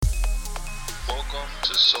Welcome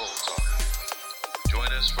to Soul Talk.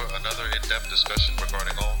 Join us for another in-depth discussion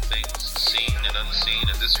regarding all things seen and unseen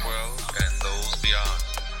in this world and those beyond.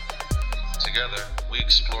 Together, we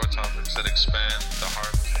explore topics that expand the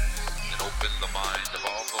heart and open the mind of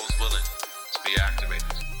all those willing to be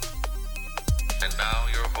activated. And now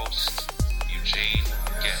your host, Eugene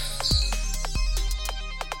Gantz.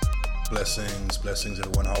 Blessings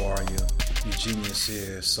everyone. How are you? Eugenius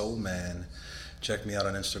here, Soul Man. Check me out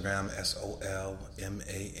on Instagram, SOLMAN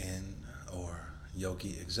or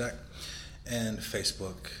Yogi Exec, and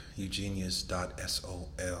Facebook, Eugenius.SOL.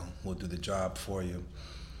 We'll do the job for you.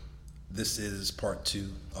 This is part 2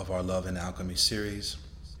 of our Love and Alchemy series.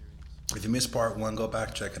 If you missed part 1, go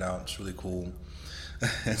back, check it out. It's really cool.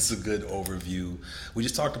 It's a good overview. We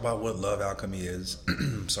just talked about what love alchemy is.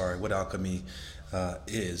 What alchemy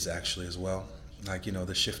is actually as well. Like,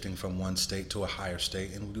 the shifting from one state to a higher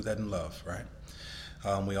state, and we do that in love, right?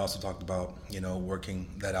 We also talked about, working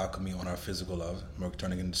that alchemy on our physical love,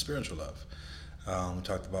 turning it into spiritual love. We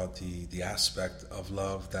talked about the aspect of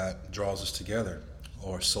love that draws us together,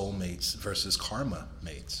 or soulmates versus karma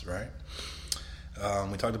mates, right?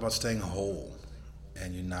 We talked about staying whole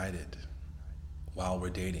and united while we're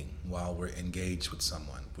dating, while we're engaged with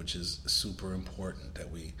someone, which is super important that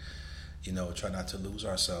we, try not to lose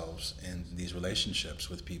ourselves in these relationships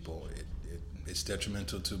with people. It's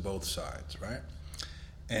detrimental to both sides, right?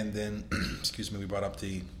 And then, we brought up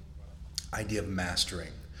the idea of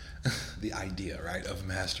mastering, the idea, right, of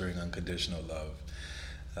mastering unconditional love,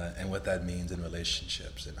 and what that means in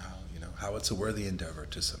relationships, and how it's a worthy endeavor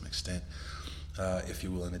to some extent, if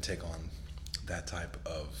you're willing to take on that type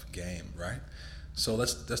of game, right? So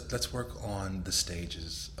let's work on the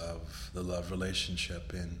stages of the love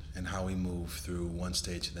relationship and how we move through one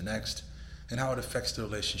stage to the next, and how it affects the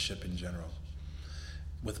relationship in general.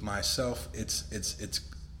 With myself, it's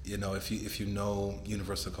if you know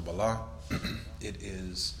Universal Kabbalah, it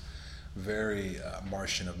is very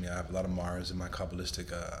Martian of me. I have a lot of Mars in my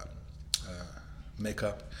Kabbalistic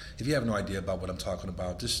makeup. If you have no idea about what I'm talking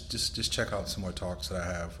about, just check out some more talks that I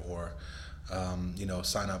have, or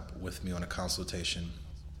sign up with me on a consultation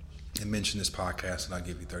and mention this podcast, and I'll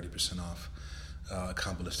give you 30% off a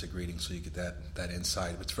Kabbalistic reading, so you get that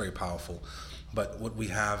insight. It's very powerful. But what we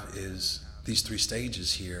have is these 3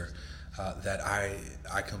 stages here that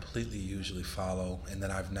I completely usually follow, and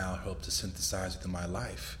that I've now helped to synthesize within my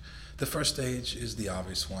life. The first stage is the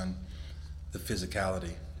obvious one, the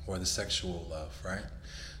physicality or the sexual love, right?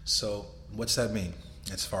 So what's that mean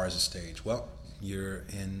as far as a stage? Well, you're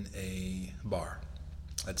in a bar.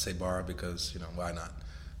 I'd say bar because, why not?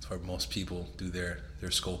 It's where most people do their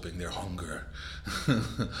scoping, their hunger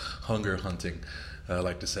hunting, I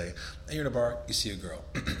like to say. And you're in a bar, you see a girl.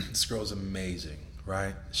 This girl's amazing,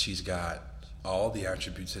 right? She's got all the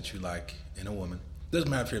attributes that you like in a woman. Doesn't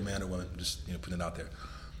matter if you're a man or woman, just putting it out there.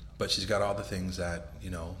 But she's got all the things that,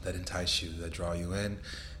 that entice you, that draw you in.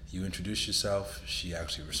 You introduce yourself, she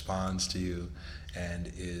actually responds to you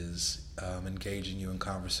and is engaging you in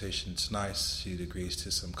conversation. It's nice. She agrees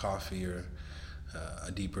to some coffee or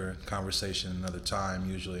a deeper conversation another time.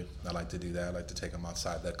 Usually I like to do that. I like to take them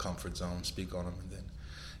outside that comfort zone, speak on them, and then,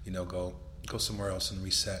 go somewhere else and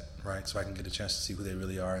reset, right? So I can get a chance to see who they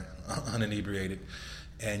really are, uninebriated,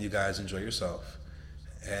 and you guys enjoy yourself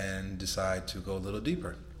and decide to go a little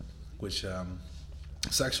deeper, which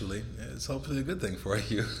sexually is hopefully a good thing for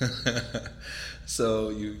you. So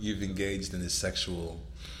you've engaged in this sexual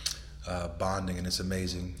bonding, and it's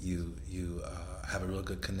amazing. You have a real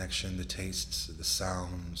good connection. The tastes, the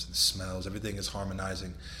sounds, the smells, everything is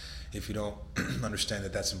harmonizing. If you don't understand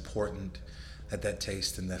that that's important, that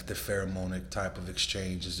taste and that the pheromonic type of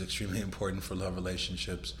exchange is extremely important for love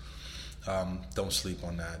relationships, don't sleep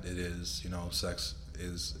on that. It is, sex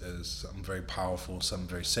is something very powerful, something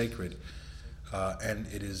very sacred, and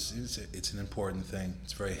it's an important thing.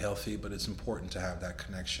 It's very healthy, but it's important to have that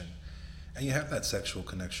connection, and you have that sexual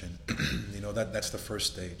connection. That's the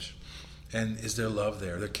first stage. And is there love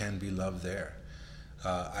there? There can be love there.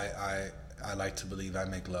 I like to believe I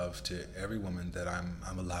make love to every woman that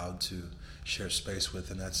I'm allowed to share space with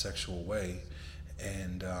in that sexual way,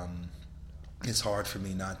 and it's hard for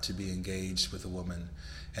me not to be engaged with a woman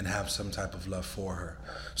and have some type of love for her.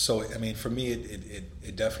 So, for me,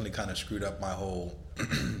 it definitely kind of screwed up my whole,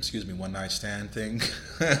 one night stand thing.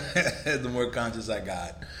 The more conscious I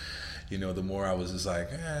got, the more I was just like,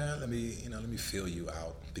 let me feel you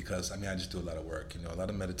out, because I just do a lot of work, a lot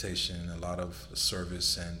of meditation, a lot of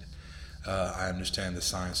service, and I understand the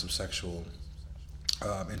science of sexual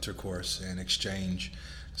intercourse and exchange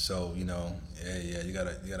So yeah, you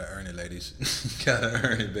gotta earn it, ladies. You gotta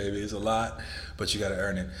earn it, baby. It's a lot, but you gotta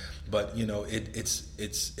earn it. But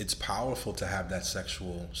it's powerful to have that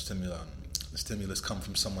sexual stimulus come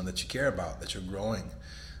from someone that you care about, that you're growing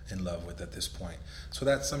in love with at this point. So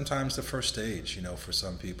that's sometimes the first stage, for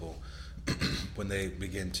some people, when they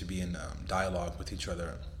begin to be in dialogue with each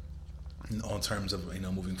other on terms of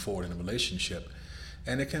moving forward in a relationship.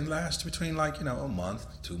 And it can last between a month,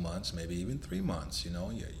 2 months, maybe even 3 months.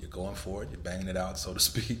 You're going for it, you're banging it out, so to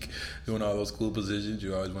speak, doing all those cool positions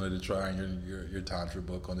you always wanted to try in your tantra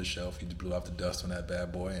book on the shelf. You blew off the dust on that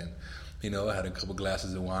bad boy, and had a couple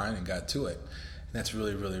glasses of wine and got to it. And that's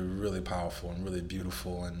really, really, really powerful and really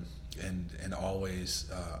beautiful, and always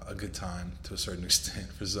a good time to a certain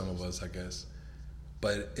extent for some of us, I guess.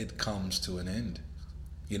 But it comes to an end.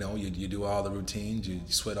 You do all the routines, you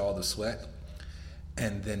sweat all the sweat.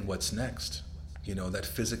 And then what's next? That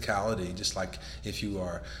physicality, just like if you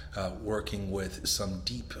are working with some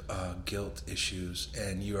deep guilt issues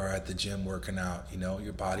and you are at the gym working out,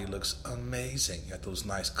 your body looks amazing. You got those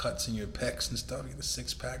nice cuts in your pecs and stuff, you got the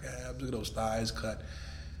six-pack abs, look at those thighs cut.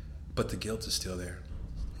 But the guilt is still there,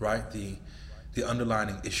 right? The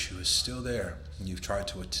underlying issue is still there. And you've tried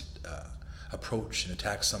to approach and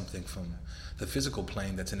attack something from the physical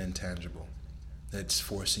plane that's an intangible. It's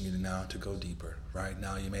forcing you now to go deeper. Right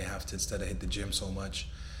now, you may have to, instead of hit the gym so much,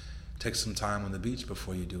 take some time on the beach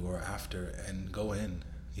before you do or after, and go in,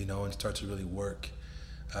 and start to really work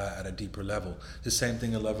at a deeper level. The same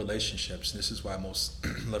thing in love relationships. This is why most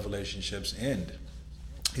love relationships end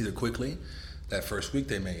either quickly. That first week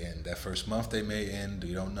they may end. That first month they may end.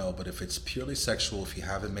 You don't know. But if it's purely sexual, if you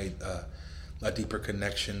haven't made a deeper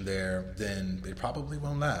connection there, then it probably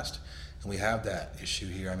won't last. And we have that issue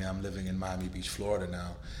here. I mean, I'm living in Miami Beach, Florida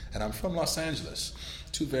now, and I'm from Los Angeles,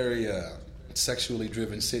 two very sexually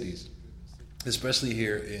driven cities, especially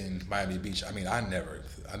here in Miami Beach. I mean, I never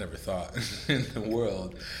thought in the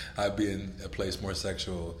world I'd be in a place more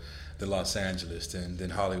sexual than Los Angeles, than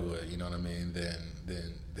Hollywood, you know what I mean,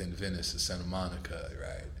 than Venice or Santa Monica,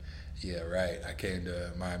 right? Yeah, right. I came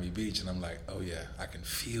to Miami Beach and I'm like, oh yeah, I can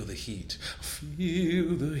feel the heat.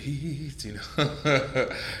 Feel the heat,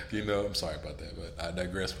 I'm sorry about that, but I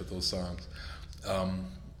digress with those songs.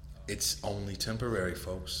 It's only temporary,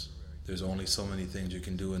 folks. There's only so many things you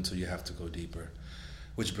can do until you have to go deeper.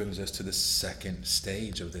 Which brings us to the second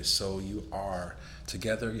stage of this. So you are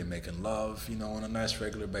together, you're making love, on a nice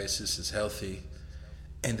regular basis, it's healthy.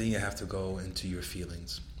 And then you have to go into your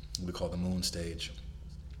feelings. We call the moon stage.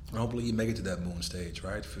 And hopefully you make it to that moon stage,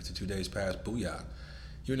 right? 52 days past, booyah.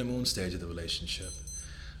 You're in the moon stage of the relationship.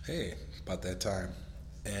 Hey, about that time.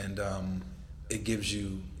 And it gives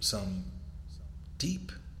you some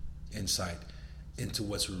deep insight into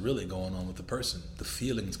what's really going on with the person. The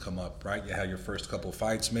feelings come up, right? You have your first couple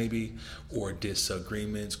fights maybe, or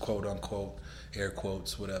disagreements, quote unquote, air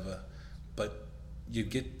quotes, whatever. But you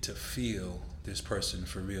get to feel this person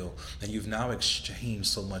for real, and you've now exchanged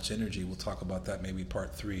so much energy. We'll talk about that maybe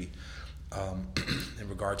part 3 in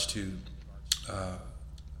regards to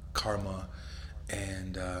karma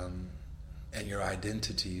and your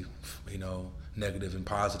identity, negative and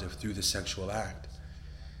positive through the sexual act.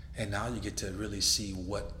 And now you get to really see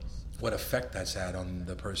what effect that's had on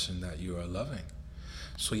the person that you are loving.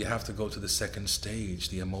 So you have to go to the second stage,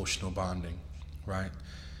 the emotional bonding, right?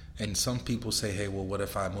 And some people say, hey, well, what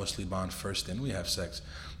if I emotionally bond first, then we have sex?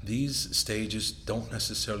 These stages don't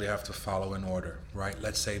necessarily have to follow in order, right?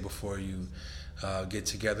 Let's say before you get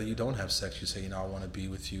together, you don't have sex. You say, I want to be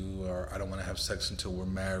with you, or I don't want to have sex until we're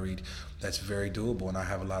married. That's very doable, and I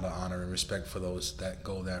have a lot of honor and respect for those that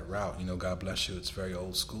go that route. God bless you. It's very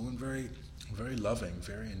old school and very, very loving,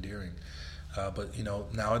 very endearing. But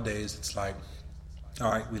nowadays it's like,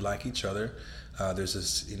 all right, we like each other. There's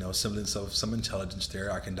this, semblance of some intelligence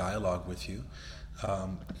there. I can dialogue with you.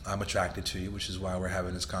 I'm attracted to you, which is why we're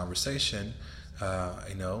having this conversation.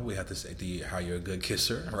 We have to say how you're a good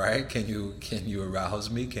kisser, right? Can you arouse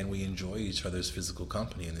me? Can we enjoy each other's physical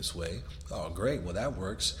company in this way? Oh, great. Well, that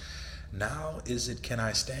works. Now, can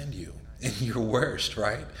I stand you in your worst,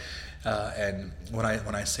 right? And when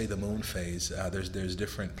I say the moon phase, there's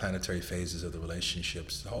different planetary phases of the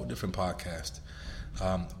relationships. A whole different podcast.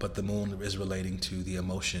 But the moon is relating to the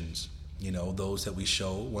emotions, those that we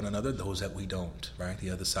show one another, those that we don't, right? The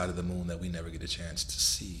other side of the moon that we never get a chance to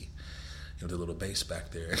see. The little base back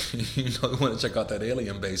there. You want to check out that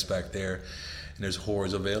alien base back there, and there's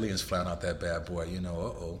hordes of aliens flying out that bad boy. You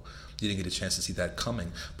didn't get a chance to see that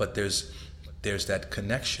coming. But there's that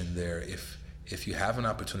connection there. If you have an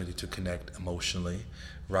opportunity to connect emotionally,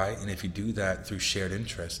 right, and if you do that through shared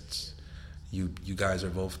interests, You guys are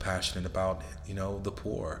both passionate about, the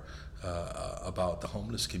poor, about the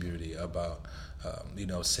homeless community, about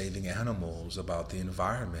saving animals, about the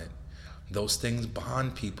environment. Those things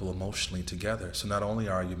bond people emotionally together. So not only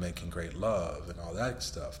are you making great love and all that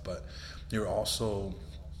stuff, but you're also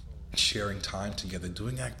sharing time together,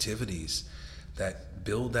 doing activities that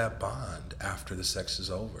build that bond after the sex is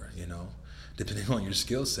over, depending on your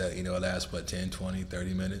skill set. It lasts 10, 20,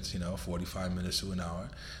 30 minutes, 45 minutes to an hour.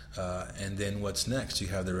 And then what's next? You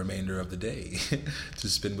have the remainder of the day to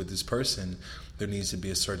spend with this person. There needs to be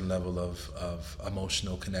a certain level of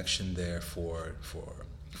emotional connection there for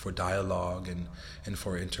dialogue and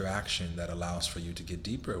for interaction that allows for you to get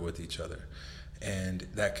deeper with each other. And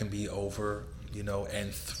that can be over,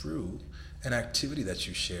 and through an activity that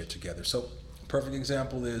you share together. So perfect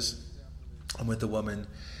example is I'm with a woman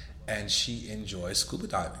and she enjoys scuba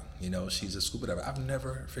diving. She's a scuba diver. I've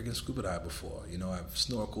never freaking scuba dived before. I've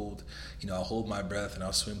snorkeled. I'll hold my breath and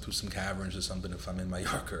I'll swim through some caverns or something if I'm in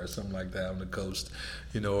Mallorca or something like that on the coast,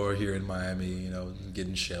 or here in Miami,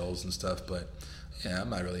 getting shells and stuff. But yeah,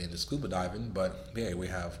 I'm not really into scuba diving, but yeah, we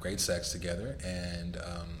have great sex together, and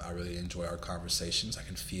I really enjoy our conversations. I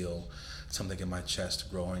can feel something in my chest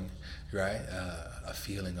growing, right? A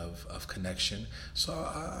feeling of connection. So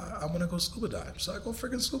I want to go scuba dive. So I go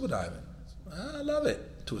freaking scuba diving. I love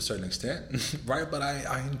it to a certain extent, right? But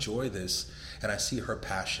I enjoy this, and I see her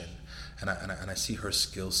passion, and I see her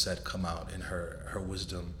skill set come out in her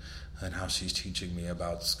wisdom and how she's teaching me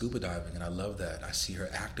about scuba diving, and I love that. I see her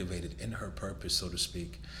activated in her purpose, so to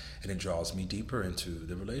speak, and it draws me deeper into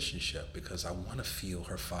the relationship because I want to feel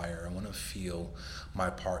her fire. I want to feel my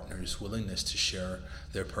partner's willingness to share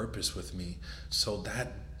their purpose with me, so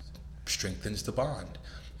that strengthens the bond,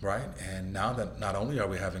 right? And now that not only are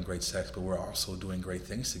we having great sex, but we're also doing great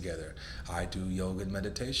things together. I do yoga and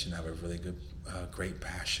meditation. I have a really great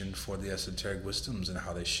passion for the esoteric wisdoms and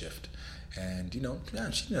how they shift. And,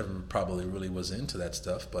 she never probably really was into that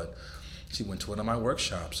stuff, but she went to one of my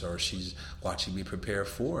workshops, or she's watching me prepare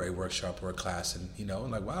for a workshop or a class, and,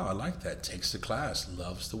 like, wow, I like that. Takes the class,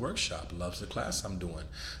 loves the workshop, loves the class I'm doing.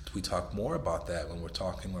 We talk more about that when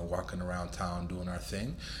we're walking around town doing our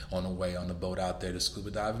thing. On the way on the boat out there to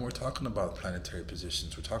scuba diving, we're talking about planetary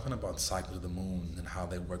positions. We're talking about cycles of the moon and how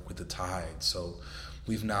they work with the tide. So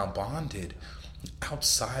we've now bonded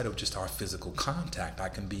outside of just our physical contact. I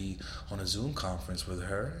can be on a Zoom conference with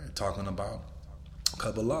her talking about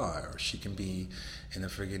Kabbalah, or she can be in the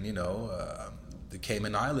friggin', the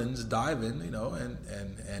Cayman Islands diving,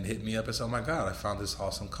 and hit me up and say, oh my God, I found this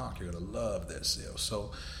awesome conch. You're gonna love this.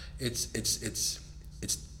 So it's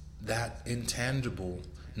that intangible.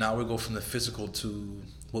 Now we go from the physical to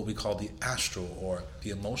what we call the astral or the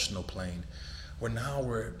emotional plane, where now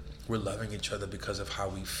we're loving each other because of how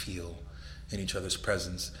we feel in each other's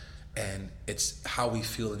presence, and it's how we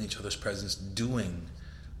feel in each other's presence doing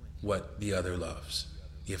what the other loves,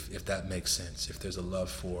 if that makes sense. If there's a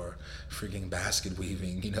love for freaking basket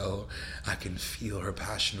weaving, I can feel her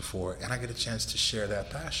passion for it, and I get a chance to share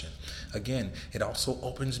that passion. Again, it also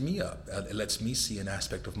opens me up. It lets me see an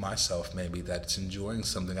aspect of myself maybe that's enjoying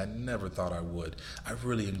something I never thought I would. I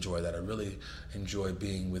really enjoy that. I really enjoy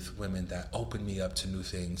being with women that open me up to new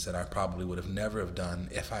things that I probably would have never have done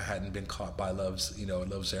if I hadn't been caught by love's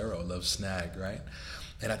arrow, love's snag, right?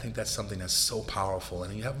 And I think that's something that's so powerful.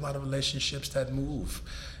 And you have a lot of relationships that move.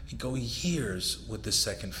 You go years with the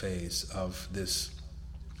second phase of this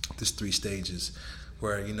 3 stages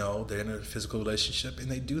where, they're in a physical relationship and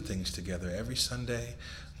they do things together. Every Sunday,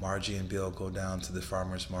 Margie and Bill go down to the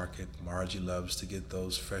farmer's market. Margie loves to get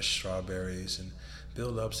those fresh strawberries, and Bill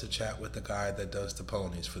loves to chat with the guy that does the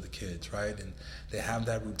ponies for the kids, right? And they have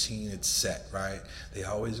that routine, it's set, right? They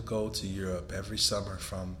always go to Europe every summer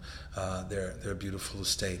from their beautiful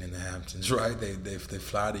estate in the Hamptons, right? They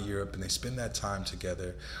fly to Europe and they spend that time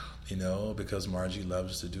together, because Margie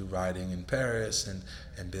loves to do riding in Paris,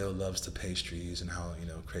 and Bill loves the pastries and how,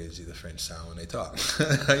 crazy the French sound when they talk.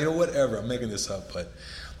 Whatever, I'm making this up, but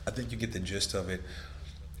I think you get the gist of it.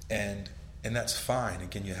 And that's fine.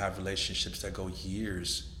 Again, you have relationships that go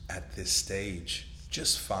years at this stage,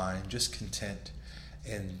 just fine, just content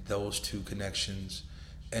in those 2 connections,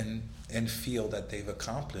 and feel that they've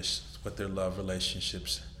accomplished what their love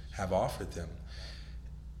relationships have offered them.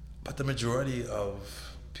 But the majority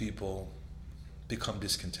of people become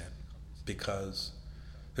discontent because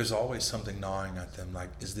there's always something gnawing at them. Like,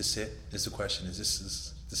 is this it? Is the question, this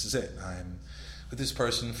is it? I'm with this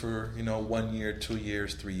person for 1 year, 2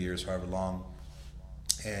 years, 3 years, however long,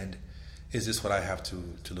 and is this what I have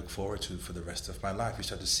to look forward to for the rest of my life? You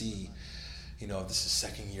start to see if this is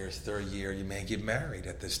second year, third year, you may get married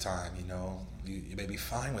at this time. You may be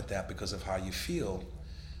fine with that because of how you feel.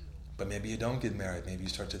 But maybe you don't get married. Maybe you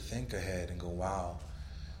start to think ahead and go, wow,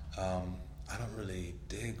 I don't really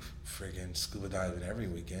dig friggin' scuba diving every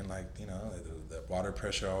weekend. Like, the water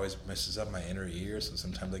pressure always messes up my inner ears, and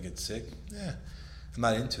sometimes I get sick. Yeah, I'm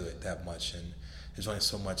not into it that much. And there's only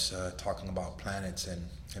so much talking about planets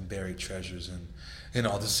and buried treasures and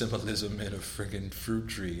all the symbolism in a friggin' fruit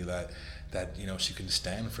tree that she can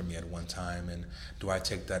stand for me at one time. And do I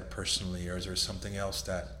take that personally, or is there something else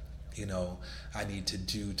that I need to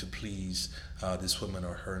do to please this woman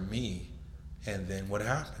or her me? And then what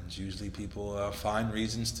happens? Usually people find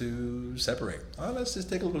reasons to separate. Oh, let's just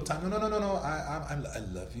take a little time. No. I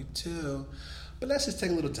love you too, but let's just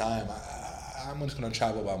take a little time. I'm just going to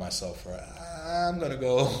travel by myself, or I'm going to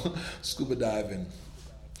go scuba diving,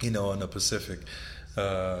 in the Pacific,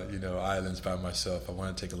 islands by myself. I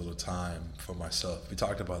want to take a little time for myself. We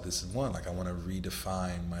talked about this in one, like I want to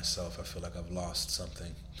redefine myself. I feel like I've lost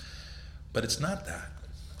something. But it's not that.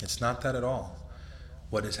 It's not that at all.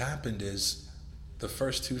 What has happened is the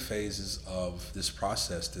first two phases of this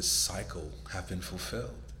process, this cycle, have been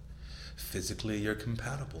fulfilled. Physically, you're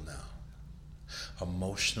compatible now.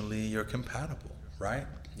 Emotionally, you're compatible, right?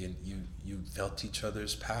 You felt each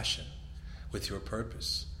other's passion with your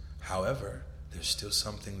purpose. However, there's still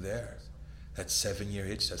something there. That 7-year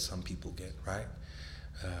itch that some people get, right?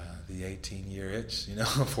 The 18-year itch,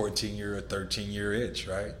 14-year or 13-year itch,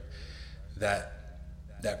 right?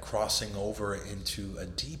 That crossing over into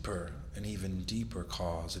an even deeper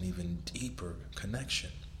cause, an even deeper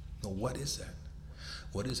connection. Now, what is that?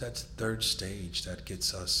 What is that third stage that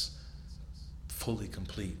gets us fully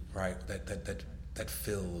complete, right? That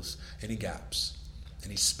fills any gaps,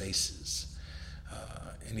 any spaces,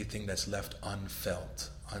 anything that's left unfelt,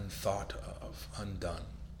 unthought of, undone.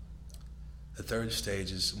 The third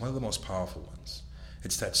stage is one of the most powerful ones.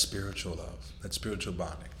 It's that spiritual love, that spiritual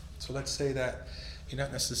bonding. So let's say that you're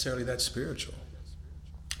not necessarily that spiritual,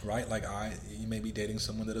 right? Like you may be dating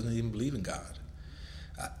someone that doesn't even believe in God.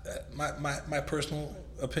 My personal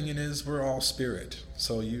opinion is we're all spirit.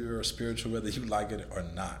 So you're spiritual whether you like it or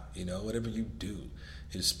not. Whatever you do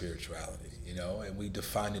is spirituality. And we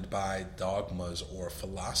define it by dogmas or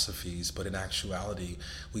philosophies, but in actuality,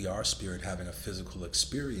 we are spirit having a physical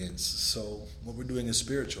experience. So what we're doing is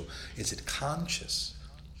spiritual. Is it conscious?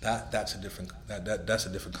 That's a different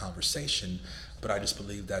conversation. But I just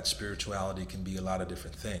believe that spirituality can be a lot of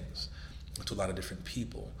different things to a lot of different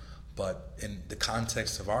people. But in the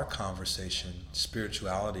context of our conversation,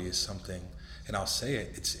 spirituality is something, and I'll say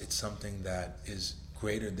it's something that is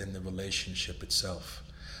greater than the relationship itself.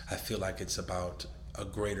 I feel like it's about a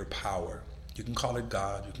greater power. You can call it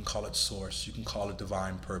God, you can call it source, you can call it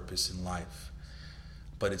divine purpose in life.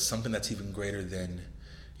 But it's something that's even greater than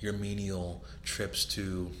your menial trips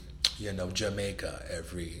to, Jamaica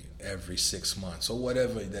every 6 months, or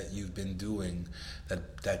whatever that you've been doing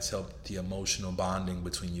that's helped the emotional bonding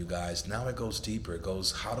between you guys. Now it goes deeper. It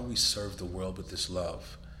goes, how do we serve the world with this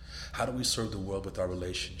love? How do we serve the world with our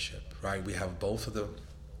relationship, right? We have both of them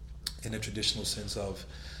in the traditional sense of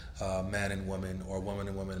man and woman, or woman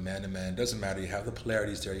and woman, man and man. It doesn't matter. You have the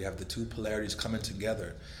polarities there. You have the two polarities coming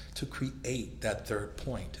together to create that third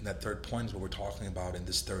point. And that third point is what we're talking about in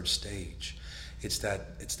this third stage. It's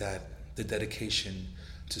the dedication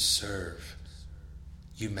to serve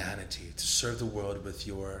humanity, to serve the world with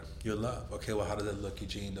your love. Okay, well, how does that look,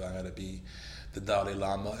 Eugene? Do I got to be the Dalai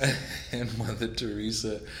Lama and Mother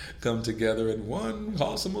Teresa come together in one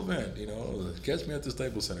awesome event? Catch me at the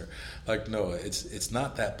Staples Center. Like, no, it's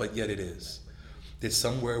not that, but yet it is. It's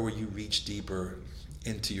somewhere where you reach deeper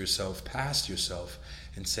into yourself, past yourself,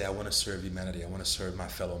 and say, I want to serve humanity. I want to serve my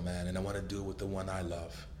fellow man, and I want to do it with the one I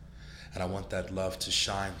love. And I want that love to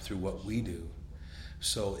shine through what we do.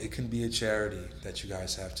 So it can be a charity that you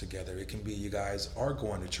guys have together. It can be you guys are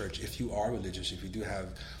going to church. If you are religious, if you do have,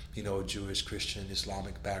 a Jewish, Christian,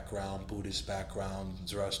 Islamic background, Buddhist background,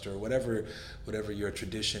 Zoroaster, whatever your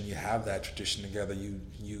tradition, you have that tradition together.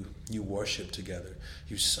 You worship together.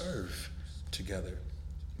 You serve together.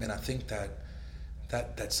 And I think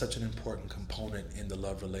that's such an important component in the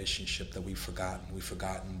love relationship that we've forgotten. We've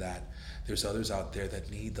forgotten that there's others out there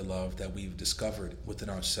that need the love that we've discovered within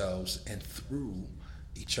ourselves and through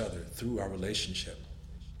each other, through our relationship.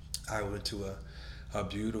 I went to a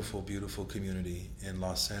beautiful, beautiful community in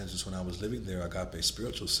Los Angeles when I was living there, Agape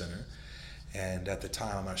Spiritual Center. And at the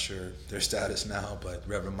time, I'm not sure their status now, but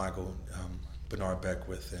Reverend Michael Bernard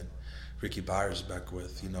Beckwith and Ricky Byers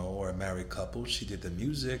Beckwith, or a married couple. She did the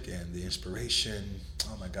music and the inspiration.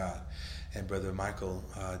 Oh my God. And Brother Michael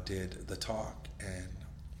did the talk. And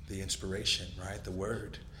the inspiration, right? The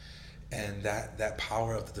word. And that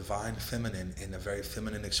power of the divine feminine in a very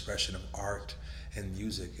feminine expression of art and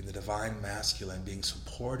music, and the divine masculine being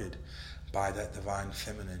supported by that divine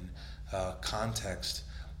feminine context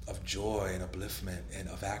of joy and upliftment and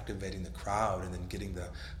of activating the crowd, and then getting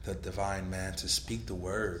the divine man to speak the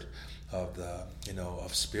word of the,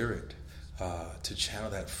 of spirit, to channel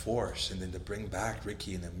that force, and then to bring back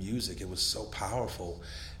Ricky and the music. It was so powerful.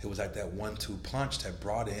 It was like that 1-2 punch that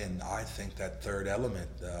brought in, I think, that third element.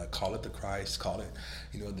 Call it the Christ, call it,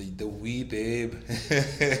 the wee babe,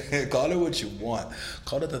 call it what you want.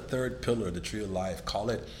 Call it the third pillar, the tree of life. Call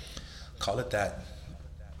it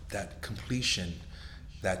that completion,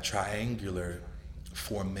 that triangular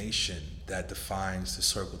formation that defines the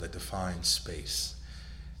circle, that defines space.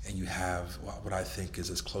 And you have what I think is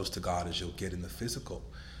as close to God as you'll get in the physical.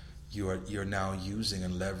 You're now using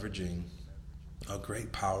and leveraging a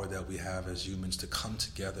great power that we have as humans to come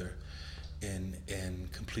together in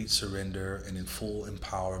complete surrender and in full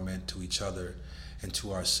empowerment to each other and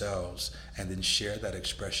to ourselves, and then share that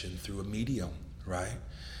expression through a medium, right?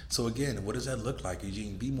 So again, what does that look like?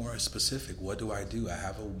 Eugene, be more specific. What do? I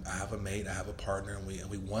have a mate, I have a partner, and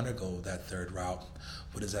we want to go that third route.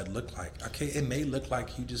 What does that look like? Okay, it may look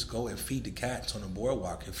like you just go and feed the cats on the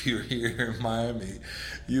boardwalk. If you're here in Miami,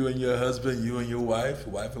 you and your husband, you and your wife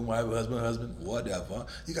and wife, husband, whatever.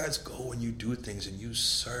 You guys go and you do things and you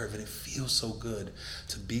serve, and it feels so good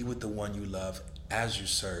to be with the one you love as you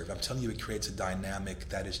serve. I'm telling you, it creates a dynamic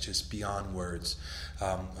that is just beyond words.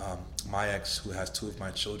 My ex, who has 2 of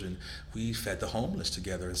my children, we fed the homeless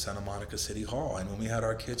together in Santa Monica City Hall. And when we had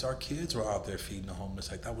our kids were out there feeding the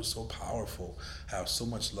homeless. Like, that was so powerful. I have so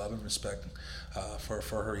much love and respect for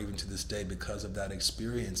her even to this day because of that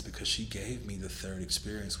experience, because she gave me the third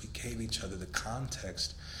experience. We gave each other the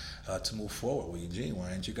context to move forward. Well, Eugene, why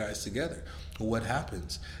aren't you guys together? Well, what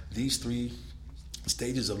happens? These 3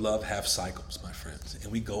 stages of love have cycles, my friends,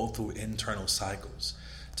 and we go through internal cycles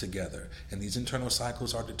together. And these internal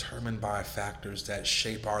cycles are determined by factors that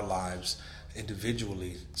shape our lives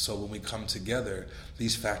individually. So when we come together,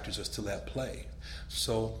 these factors are still at play.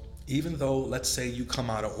 So even though, let's say you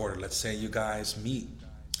come out of order, let's say you guys meet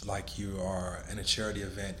like you are in a charity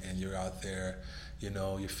event and you're out there,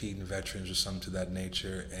 you're feeding veterans or something to that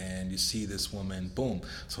nature, and you see this woman, boom.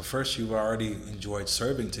 So first you've already enjoyed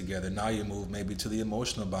serving together. Now you move maybe to the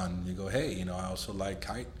emotional bond. You go, hey, I also like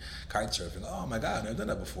kite surfing. Oh my God, I've never done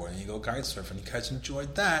that before. And you go kite surfing. You guys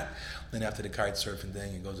enjoyed that. Then after the kite surfing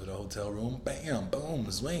thing, you go to the hotel room, bam,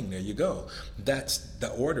 boom, swing, there you go. That's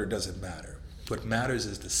the order doesn't matter. What matters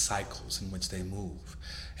is the cycles in which they move.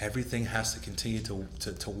 Everything has to continue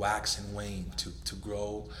to wax and wane, to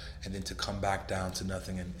grow, and then to come back down to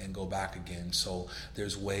nothing and go back again. So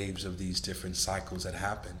there's waves of these different cycles that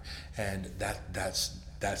happen, and that's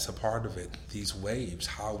a part of it. These waves,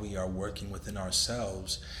 how we are working within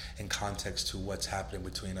ourselves in context to what's happening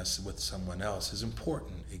between us with someone else is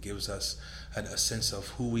important. It gives us a sense of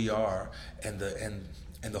who we are, and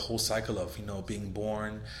the whole cycle of being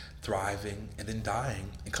born, thriving, and then dying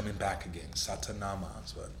and coming back again. Satanama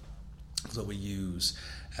is what we use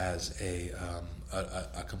as a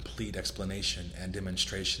complete explanation and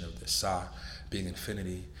demonstration of this. Sa being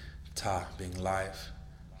infinity, Ta being life,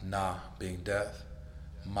 Na being death,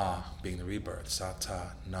 Ma being the rebirth. Sa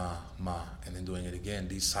ta na ma, and then doing it again.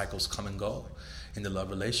 These cycles come and go in the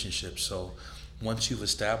love relationship. So once you've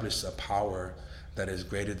established a power that is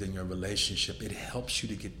greater than your relationship, it helps you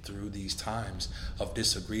to get through these times of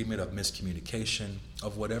disagreement, of miscommunication,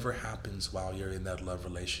 of whatever happens while you're in that love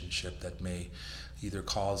relationship that may either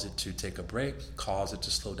cause it to take a break, cause it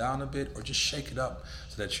to slow down a bit, or just shake it up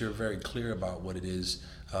so that you're very clear about what it is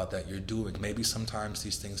that you're doing. Maybe sometimes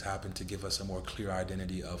these things happen to give us a more clear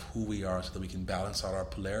identity of who we are so that we can balance out our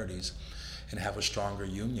polarities and have a stronger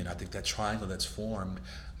union. I think that triangle that's formed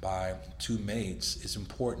by 2 mates is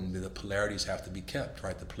important. The polarities have to be kept,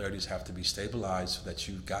 right? The polarities have to be stabilized so that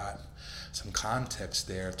you've got some context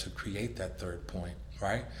there to create that third point,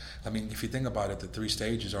 right? I mean, if you think about it, the 3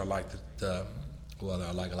 stages are like they're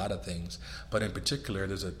like a lot of things, but in particular,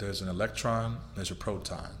 there's an electron, there's a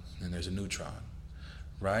proton, and there's a neutron,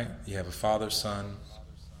 right? You have a father, son,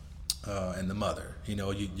 and the mother.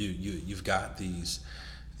 You've got these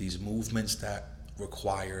movements that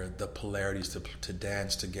require the polarities to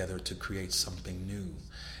dance together to create something new,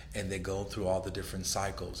 and they go through all the different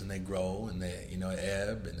cycles, and they grow, and they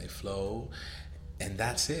ebb, and they flow, and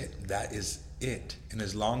that's it. That is it. And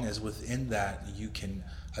as long as within that you can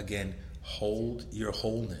again hold your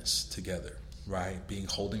wholeness together, right? Being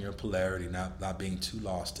holding your polarity, not being too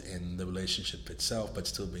lost in the relationship itself, but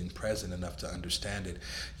still being present enough to understand it.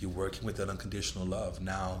 You're working with that unconditional love.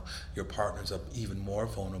 Now your partner's up even more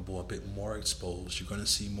vulnerable, a bit more exposed. You're going to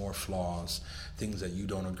see more flaws, things that you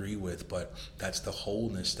don't agree with, but that's the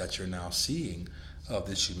wholeness that you're now seeing of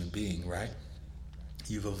this human being, right?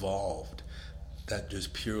 You've evolved. That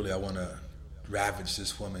just purely, I want to ravage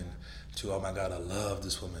this woman, to, oh my God, I love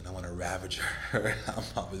this woman, I want to ravage her. I'm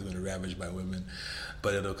always going to ravage my women,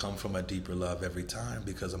 but it'll come from a deeper love every time,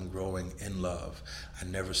 because I'm growing in love. I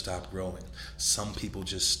never stop growing. Some people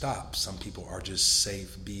just stop. Some people are just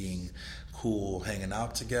safe being cool, hanging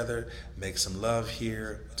out together, make some love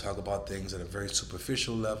here, talk about things at a very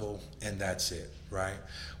superficial level, and that's it, right?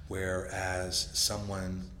 Whereas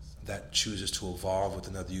someone that chooses to evolve with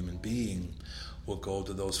another human being will go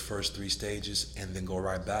to those first 3 stages and then go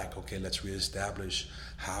right back. Okay, let's reestablish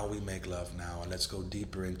how we make love now, and let's go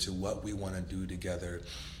deeper into what we want to do together,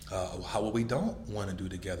 what we don't want to do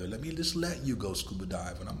together. Let me just let you go scuba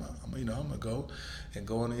dive, and I'm gonna go and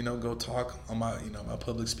go talk on my my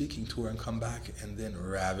public speaking tour and come back and then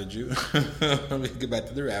ravage you. Let me get back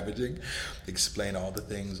to the ravaging, explain all the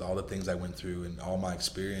things I went through and all my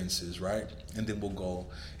experiences, right? And then we'll go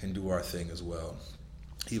and do our thing as well.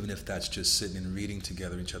 Even if that's just sitting and reading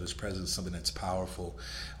together in each other's presence, something that's powerful,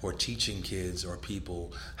 or teaching kids or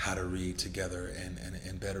people how to read together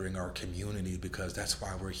and bettering our community, because that's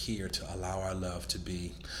why we're here, to allow our love to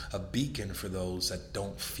be a beacon for those that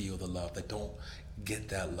don't feel the love, that don't get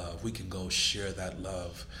that love. We can go share that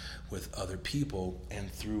love with other people,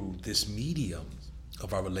 and through this medium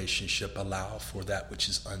of our relationship, allow for that which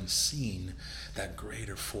is unseen, that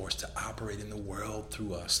greater force, to operate in the world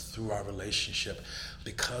through us, through our relationship.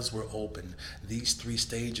 Because we're open, these 3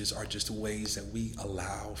 stages are just ways that we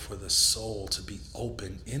allow for the soul to be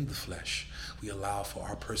open in the flesh. We allow for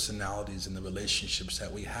our personalities and the relationships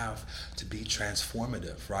that we have to be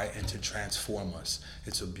transformative, right? And to transform us.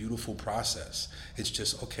 It's a beautiful process. It's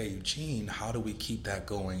just, okay, Eugene, how do we keep that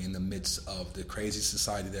going in the midst of the crazy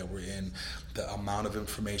society that we're in, the amount of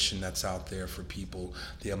information that's out there for people,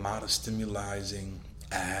 the amount of stimulizing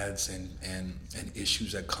ads and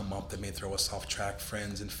issues that come up that may throw us off track,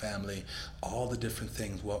 friends and family, all the different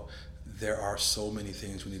things. Well, there are so many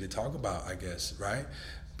things we need to talk about, I guess, right?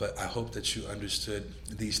 But I hope that you understood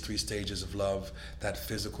these 3 stages of love: that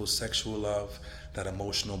physical, sexual love, that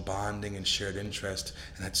emotional bonding and shared interest,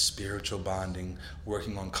 and that spiritual bonding,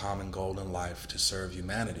 working on common goal in life to serve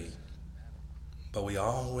humanity. But we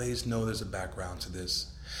always know there's a background to this.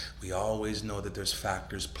 We always know that there's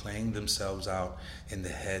factors playing themselves out in the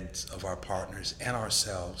heads of our partners and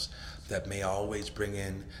ourselves that may always bring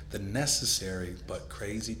in the necessary but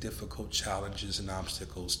crazy difficult challenges and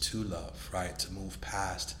obstacles to love, right? To move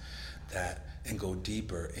past that and go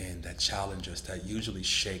deeper in, that challenge us, that usually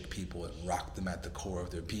shake people and rock them at the core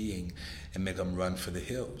of their being and make them run for the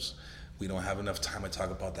hills. We don't have enough time to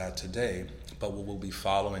talk about that today, but we will be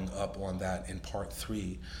following up on that in part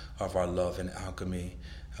 3 of our Love and Alchemy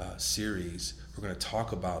series. We're going to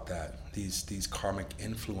talk about that, these karmic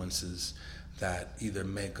influences that either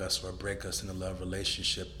make us or break us in a love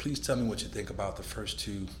relationship. Please tell me what you think about the first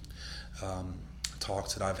 2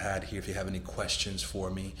 talks that I've had here. If you have any questions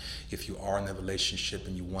for me, if you are in a relationship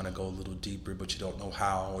and you want to go a little deeper but you don't know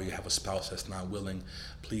how, or you have a spouse that's not willing,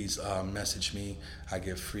 please message me. I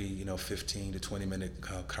give free 15 to 20 minute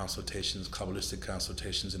consultations, Kabbalistic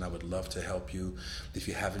consultations, and I would love to help you. If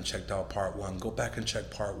you haven't checked out part 1, go back and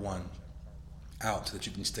check part 1 out so that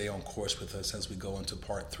you can stay on course with us as we go into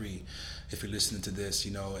part 3. If you're listening to this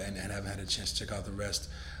and haven't had a chance to check out the rest,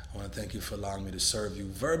 I want to thank you for allowing me to serve you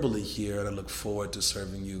verbally here, and I look forward to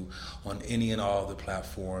serving you on any and all the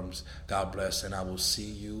platforms. God bless, and I will see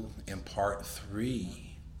you in part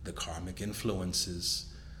 3, the karmic influences.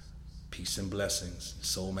 Peace and blessings.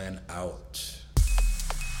 Soul Man out.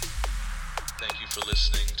 Thank you for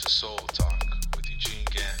listening to Soul Talk with Eugene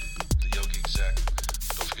Gant, the Yogi Exec.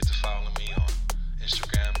 Don't forget to follow me on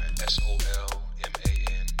Instagram at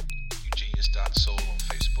SOLMAN, Eugenius.soul on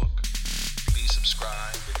Facebook. Please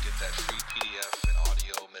subscribe and get that free PDF and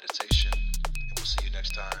audio meditation. And we'll see you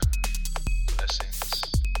next time.